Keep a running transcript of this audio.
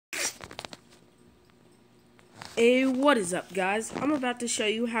Hey, what is up, guys? I'm about to show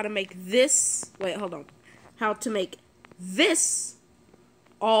you how to make this. Wait, hold on. How to make this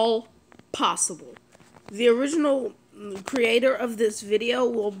all possible. The original creator of this video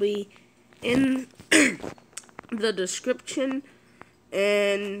will be in the description.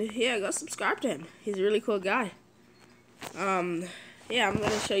 And yeah, go subscribe to him. He's a really cool guy. Yeah, I'm going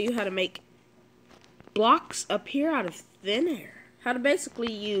to show you how to make blocks appear out of thin air. How to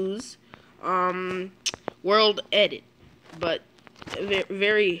basically use world edit, but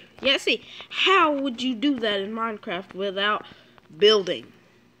very see, how would you do that in Minecraft without building?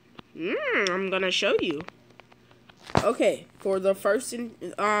 I'm gonna show you. Okay, for the first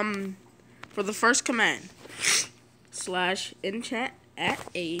command, slash enchant at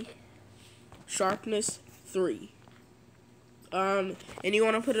a sharpness 3, and you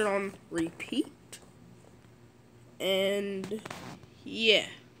want to put it on repeat, and yeah,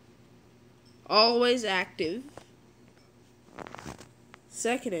 always active.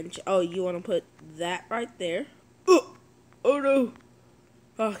 Second inch. Oh, you want to put that right there. Oh no.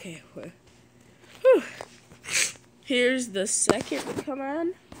 Okay. Whew. Here's the second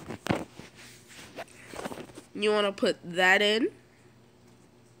command. You want to put that in.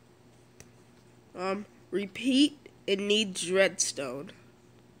 Repeat. It needs redstone.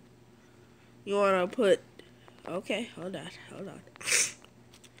 You want to put. Okay, hold on.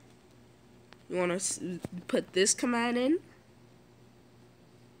 You want to put this command in.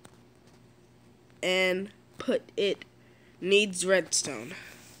 And put it needs redstone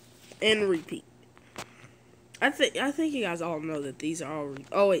and repeat. I think you guys all know that these are all.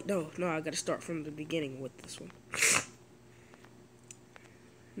 Oh wait, no, I gotta start from the beginning with this one.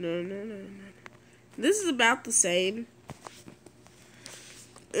 No. This is about the same.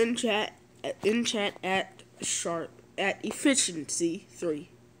 Enchant at efficiency 3.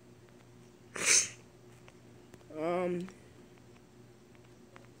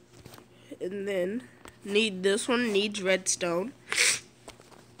 And then this one needs redstone,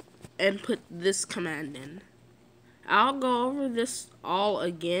 and put this command in. I'll go over this all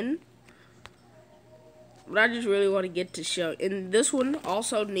again, but I just really want to get to show. And this one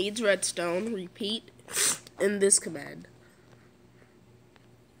also needs redstone, repeat, in this command.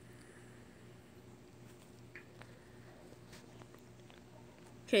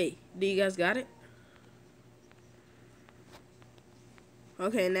 Okay, do you guys got it?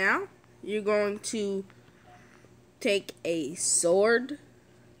 Okay, now you're going to take a sword.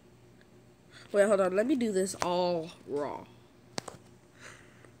 Wait, hold on. Let me do this all raw.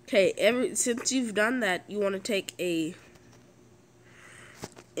 Okay, since you've done that, you want to take a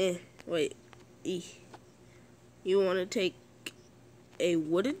you want to take a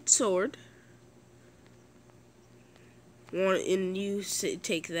wooden sword.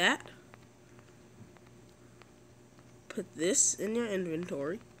 Take that. Put this in your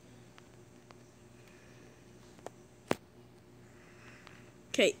inventory.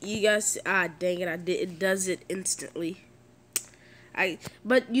 Okay, you guys, dang it, it does it instantly.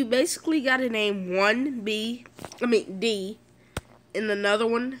 But you basically gotta name one D, and another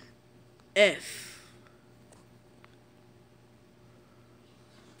one F.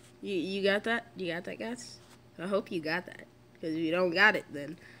 You got that? You got that, guys? I hope you got that, because if you don't got it,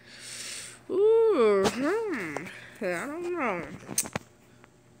 then I don't know.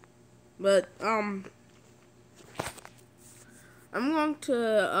 But I'm going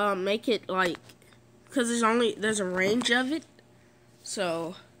to make it like, because there's a range of it,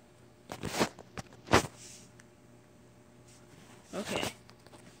 so okay.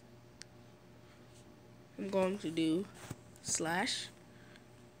 I'm going to do slash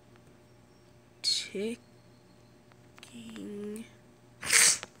ticking.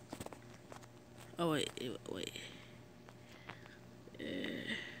 Oh wait. Yeah.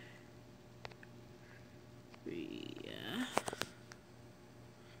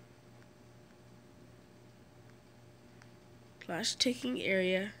 Slash ticking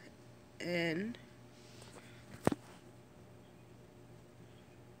area and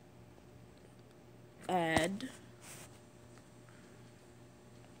add.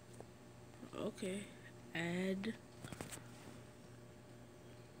 Okay, add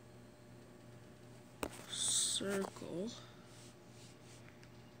circle.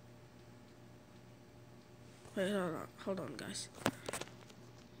 Wait, hold on, guys.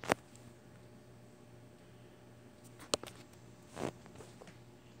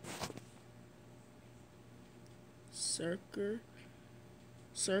 Circle.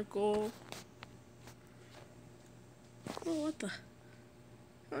 Oh, what the?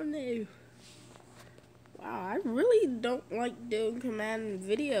 Oh no. Wow, I really don't like doing command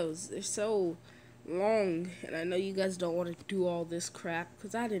videos. They're so long, and I know you guys don't want to do all this crap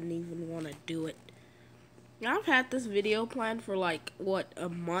because I didn't even want to do it. I've had this video planned for like, what, a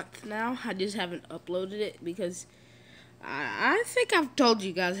month now. I just haven't uploaded it because I think I've told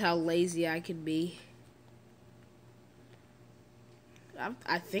you guys how lazy I can be.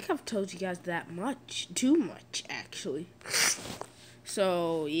 I think I've told you guys that much. Too much, actually.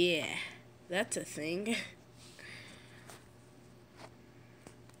 So, yeah. That's a thing.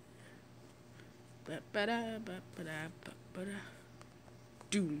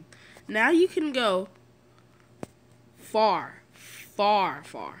 Doom. Now you can go far.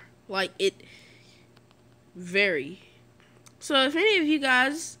 Like, it very. So, if any of you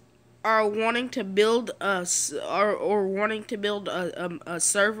guys are wanting to build a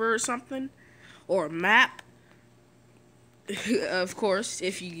server or something, or a map, of course,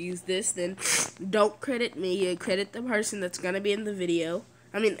 if you use this, then don't credit me. Credit the person that's gonna be in the video.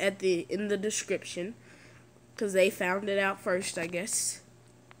 I mean, in the description, because they found it out first, I guess.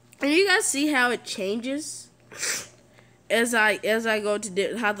 And you guys see how it changes as I go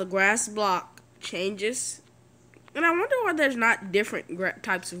to how the grass block changes. And I wonder why there's not different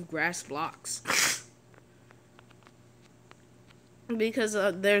types of grass blocks. Because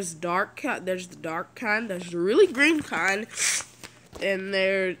there's the dark kind, there's the really green kind, and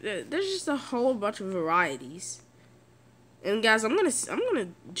there's just a whole bunch of varieties. And guys, I'm gonna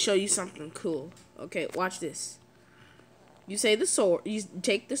show you something cool. Okay, watch this. You say the sword, you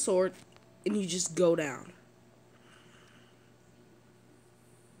take the sword, and you just go down.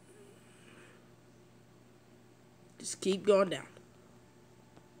 Just keep going down.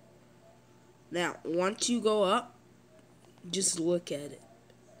 Now, once you go up, just look at it.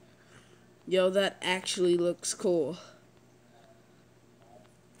 Yo, that actually looks cool.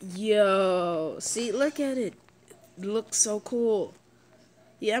 Yo, see, look at it. It looks so cool.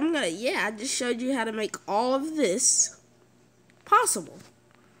 Yeah, I just showed you how to make all of this possible.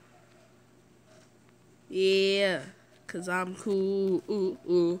 Yeah, 'cause I'm cool.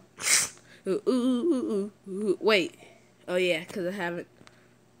 Wait. Oh yeah, 'cause I haven't.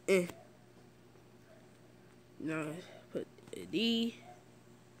 No, put a D.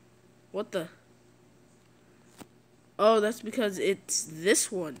 What the? Oh, that's because it's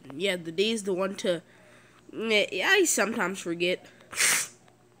this one. Yeah, the D is the one to. Yeah, I sometimes forget.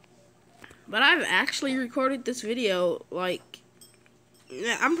 But I've actually recorded this video. Like,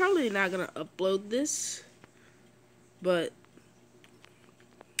 I'm probably not gonna upload this, but.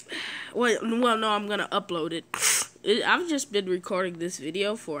 Well, no, I'm gonna upload it. I've just been recording this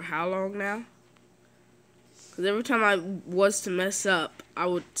video for how long now? Because every time I was to mess up, I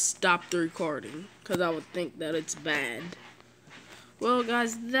would stop the recording. Because I would think that it's bad. Well,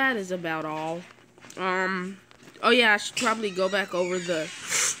 guys, that is about all. Oh yeah, I should probably go back over the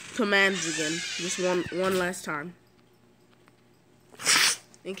commands again. Just one last time.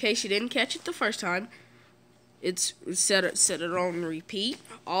 In case you didn't catch it the first time. It's set it on repeat.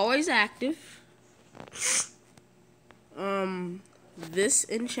 Always active. This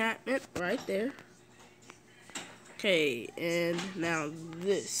enchantment right there. Okay, and now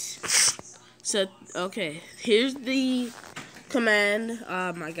this. So, okay, here's the command.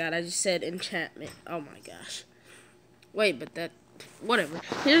 Oh my god, I just said enchantment. Oh my gosh. Wait, but that, whatever.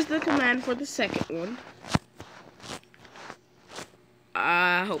 Here's the command for the second one.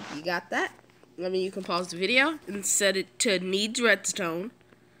 I hope you got that. I mean, you can pause the video and set it to needs redstone.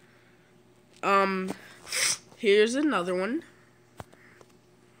 Here's another one.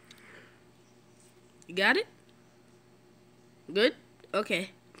 You got it? Good?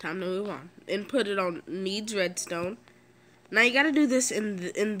 Okay, time to move on. And put it on needs redstone. Now you gotta do this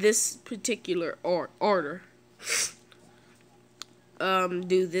in this particular order. Do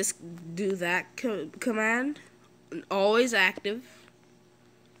that command. Always active.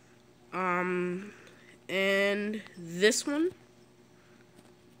 And this one.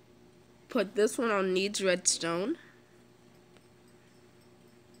 Put this one on needs redstone.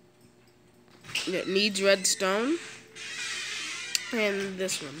 It needs redstone. And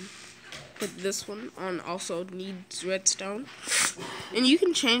this one. Put this one on also needs redstone. And you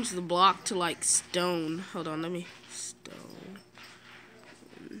can change the block to like stone. Hold on, let me. Stone.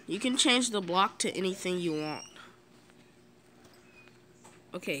 You can change the block to anything you want.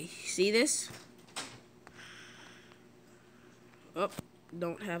 Okay, see this? Oh,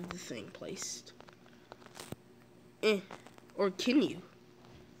 don't have the thing placed. Or can you?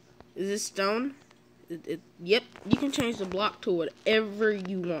 Is this stone? Yep, you can change the block to whatever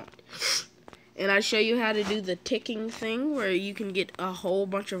you want. And I show you how to do the ticking thing where you can get a whole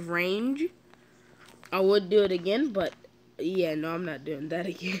bunch of range. I would do it again, but yeah, no, I'm not doing that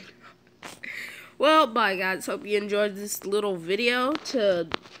again. Well, bye guys. Hope you enjoyed this little video to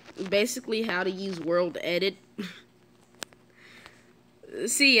basically how to use World Edit.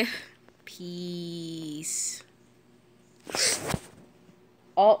 See ya. Peace.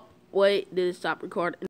 Oh, wait, did it stop recording?